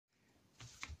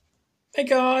Hey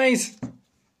guys,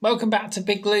 welcome back to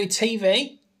Big Blue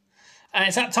TV.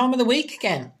 It's that time of the week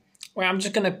again, where I'm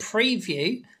just going to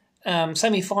preview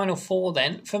Semi Final 4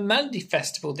 then for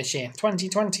Melodifestival this year,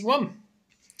 2021.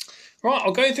 Right,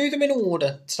 I'll go through them in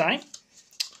order today.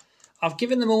 I've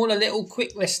given them all a little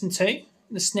quick listen to,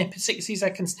 the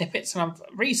 60-second snippets, and I've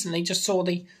recently just saw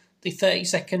the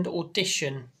 30-second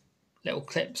audition little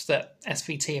clips that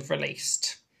SVT have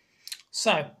released.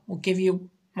 So, I'll give you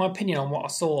my opinion on what I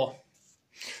saw.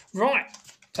 Right,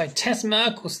 so Tess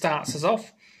Merkel starts us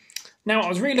off. Now, I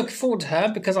was really looking forward to her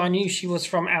because I knew she was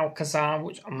from Alcazar,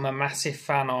 which I'm a massive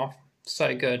fan of.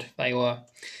 So good they were.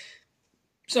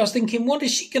 So I was thinking, what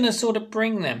is she going to sort of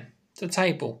bring them to the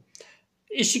table?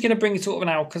 Is she going to bring sort of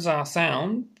an Alcazar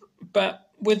sound, but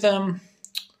with her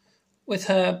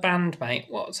bandmate?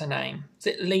 What's her name? Is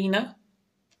it Lena?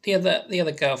 The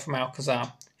other girl from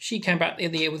Alcazar. She came back the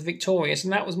other year with Victorious,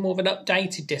 and that was more of an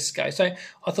updated disco. So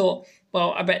I thought,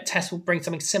 well, I bet Tess will bring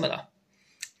something similar.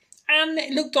 And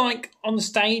it looked like, on the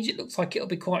stage, it looks like it'll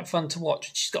be quite fun to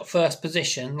watch. She's got first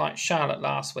position, like Charlotte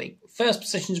last week. First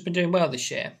position's been doing well this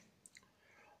year.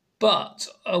 But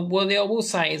what I will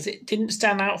say is it didn't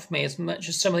stand out for me as much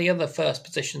as some of the other first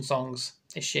position songs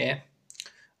this year.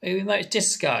 Even though it's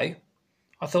disco,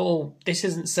 I thought, oh, this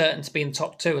isn't certain to be in the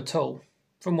top 2 at all.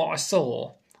 From what I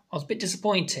saw, I was a bit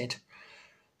disappointed.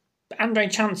 But Andre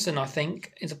Chanson, I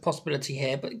think, is a possibility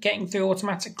here. But getting through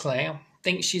automatically, I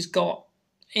think she's got,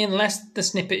 unless the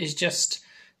snippet is just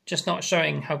not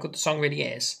showing how good the song really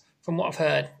is, from what I've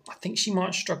heard, I think she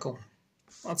might struggle,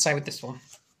 I'd say, with this one.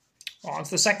 Right, on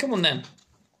to the second one then.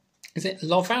 Is it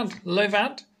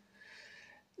Lovad?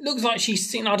 Looks like she's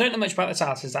seen, I don't know much about this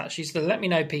artist actually, so let me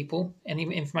know, people, any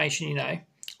information you know.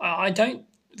 I don't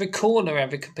recall her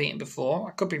ever competing before,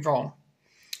 I could be wrong.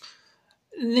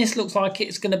 And this looks like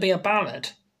it's going to be a ballad.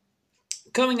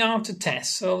 Going after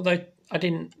Tess, although I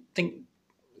didn't think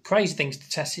crazy things to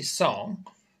Tess's song,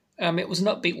 it was an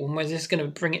upbeat one where this is going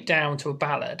to bring it down to a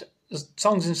ballad. The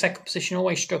songs in second position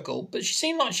always struggle, but she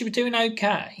seemed like she was doing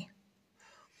okay.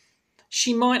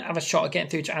 She might have a shot at getting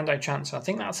through to Andre Chanson. I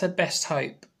think that's her best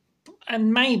hope.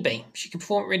 And maybe she can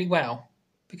perform it really well,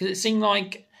 because it seemed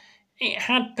like it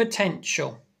had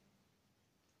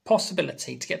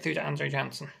possibility to get through to Andre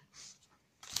Chanson.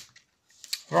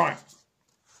 Right.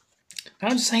 How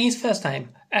to say his first name?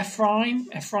 Ephraim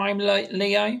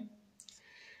Leo.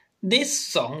 This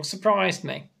song surprised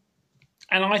me.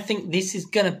 And I think this is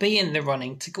going to be in the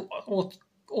running to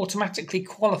automatically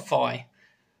qualify.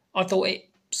 I thought it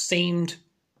seemed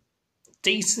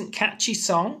decent, catchy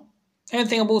song. The only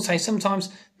thing I will say,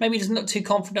 sometimes maybe he doesn't look too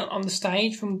confident on the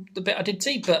stage from the bit I did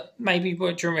see, but maybe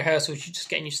during rehearsals you're just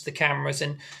getting used to the cameras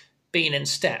and being in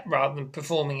step rather than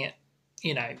performing it,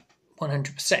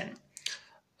 100%.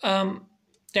 The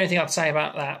only thing I'd say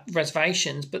about that,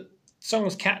 reservations, but the song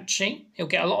was catchy. He'll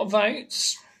get a lot of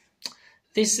votes.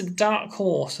 This is the dark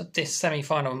horse of this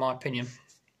semi-final, in my opinion.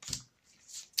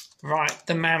 Right,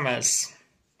 the Mamas.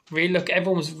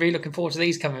 Everyone was really looking forward to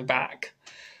these coming back.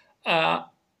 And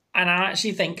I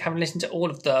actually think, having listened to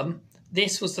all of them,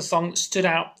 this was the song that stood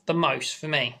out the most for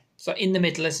me. So in the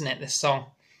middle, isn't it, this song?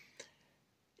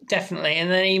 Definitely.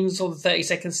 And then even saw the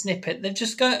 30-second snippet.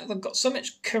 They've got so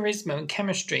much charisma and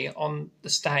chemistry on the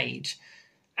stage.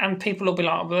 And people will be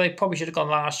like, well, they probably should have gone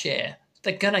last year.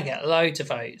 They're going to get loads of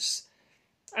votes.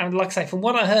 And like I say, from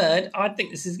what I heard, I think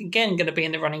this is, again, going to be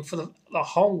in the running for the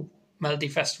whole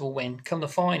Melodifestival win come the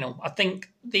final. I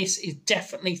think this is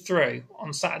definitely through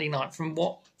on Saturday night from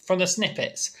the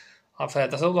snippets I've heard.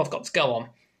 That's all I've got to go on.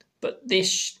 But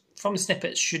this, from the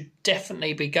snippets, should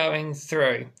definitely be going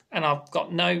through. And I've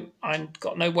got no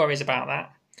worries about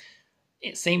that.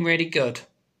 It seemed really good.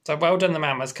 So well done, the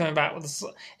Mamas, coming back with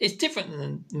it's different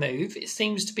than Move. It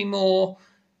seems to be more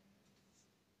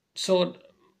sort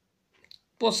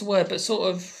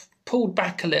of pulled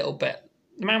back a little bit.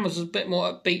 The Mamas was a bit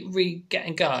more upbeat, really get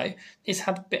and go. This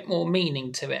had a bit more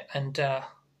meaning to it and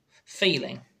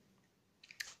feeling.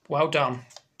 Well done.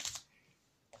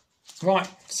 Right,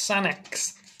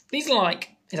 Sanex. These are like,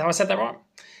 have I said that right?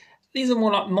 These are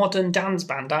more like modern dance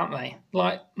band, aren't they?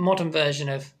 Like modern version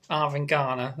of Arvin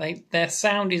Garner. Their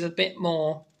sound is a bit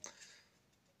more,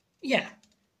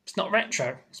 it's not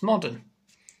retro, it's modern.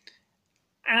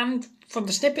 And from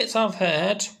the snippets I've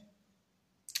heard,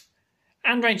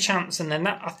 Andre Chanson, then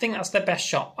I think that's their best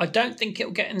shot. I don't think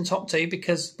it'll get in the top 2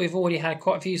 because we've already had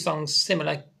quite a few songs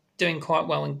similar doing quite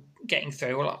well and getting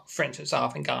through. Well, like, for instance,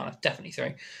 Arvin Garner, definitely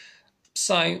through.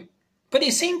 So, but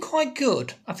it seemed quite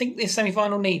good. I think this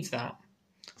semi-final needs that.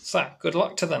 So, good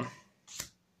luck to them.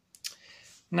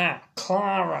 Now,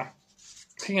 Clara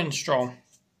Kienstrom.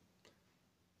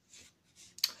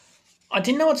 I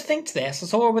didn't know what to think to this. I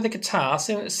saw her with a guitar,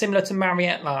 similar to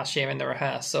Mariette last year in the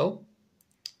rehearsal.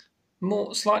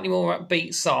 Slightly more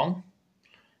upbeat song.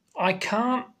 I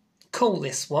can't call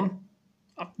this one.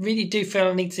 I really do feel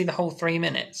I need to see the whole 3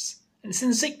 minutes. And it's in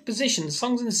the 6th position. The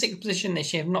songs in the 6th position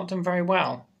this year have not done very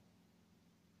well.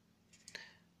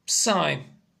 So,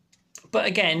 but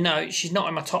again, no, she's not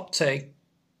in my top 2.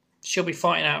 She'll be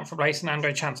fighting out for place and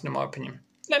Andre Chanson, in my opinion.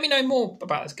 Let me know more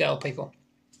about this girl, people.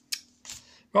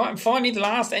 Right, and finally, the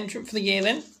last entrant for the year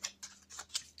then.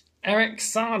 Eric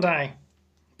Sade.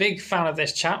 Big fan of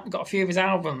this chap. Got a few of his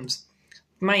albums,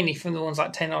 mainly from the ones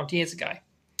like 10 odd years ago.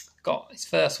 Got his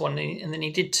first one, and then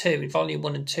he did 2, volume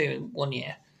 1 and 2 in 1 year.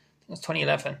 I think it was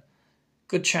 2011.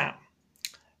 Good chap.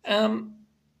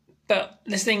 But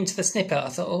listening to the snippet, I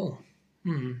thought,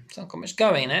 it's not got much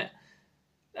going in it.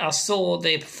 I saw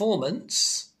the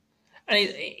performance, and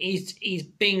he's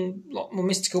being a lot more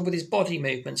mystical with his body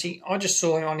movements. I just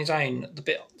saw him on his own,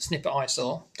 the snippet I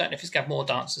saw. Don't know if he's got more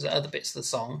dancers at other bits of the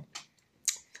song.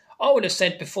 I would have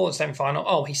said before the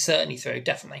semi-final, he's certainly through,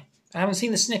 definitely. I haven't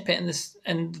seen the snippet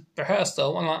and the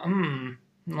rehearsal. I'm like,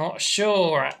 not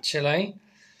sure, actually.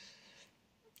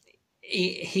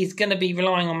 He's going to be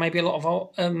relying on maybe a lot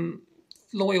of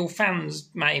loyal fans,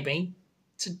 maybe,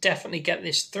 to definitely get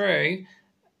this through.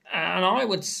 And I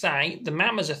would say the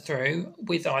Mamas are through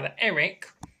with either Eric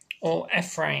or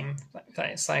Ephraim,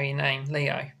 that's your name,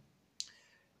 Leo.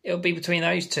 It'll be between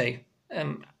those two.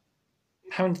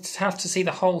 Have to see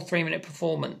the whole 3-minute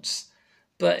performance.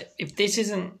 But if this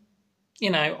isn't,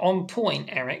 on point,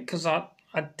 Eric, because I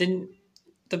didn't,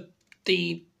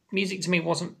 the music to me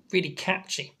wasn't really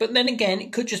catchy. But then again,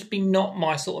 it could just be not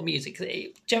my sort of music.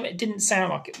 It didn't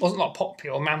sound like, it wasn't like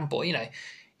Popular or Manboy,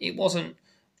 It wasn't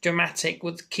dramatic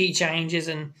with key changes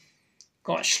and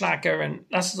got Schlager, and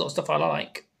that's the sort of stuff I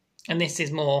like. And this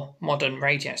is more modern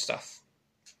radio stuff.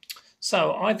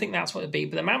 So I think that's what it'd be.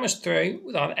 But the man was through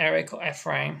with either Eric or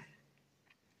Ephraim.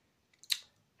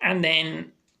 And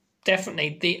then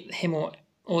definitely him or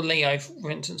Leo, for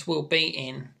instance, will be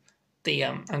in the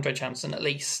Andre Chanson at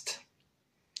least.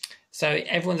 So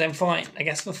everyone's then fighting, I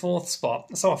guess, for 4th spot.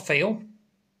 That's how I feel.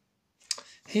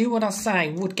 Who would I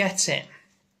say would get it?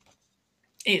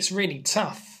 It's really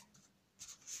tough.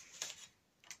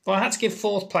 Well, I had to give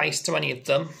 4th place to any of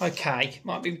them. Okay,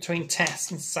 might be between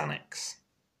Tess and Sanix.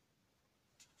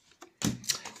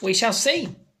 We shall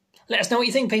see. Let us know what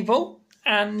you think, people.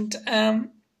 And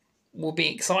we'll be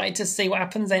excited to see what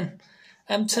happens then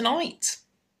tonight.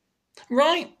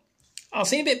 Right. I'll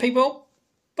see you in a bit, people.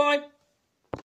 Bye.